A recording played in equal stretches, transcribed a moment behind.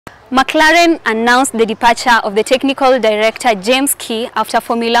McLaren announced the departure of the technical director James Key after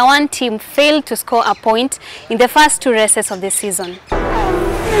Formula One team failed to score a point in the first two races of the season.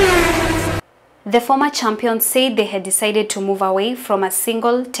 The former champions said they had decided to move away from a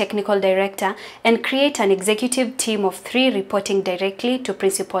single technical director and create an executive team of 3 reporting directly to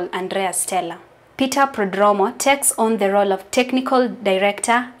Principal Andrea Stella. Peter Prodromo takes on the role of Technical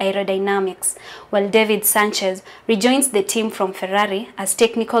Director Aerodynamics, while David Sanchez rejoins the team from Ferrari as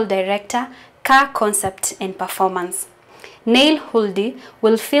Technical Director Car Concept and Performance. Neil Huldy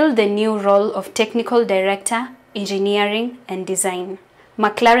will fill the new role of Technical Director Engineering and Design.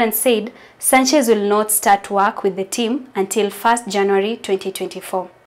 McLaren said Sanchez will not start work with the team until 1 January 2024.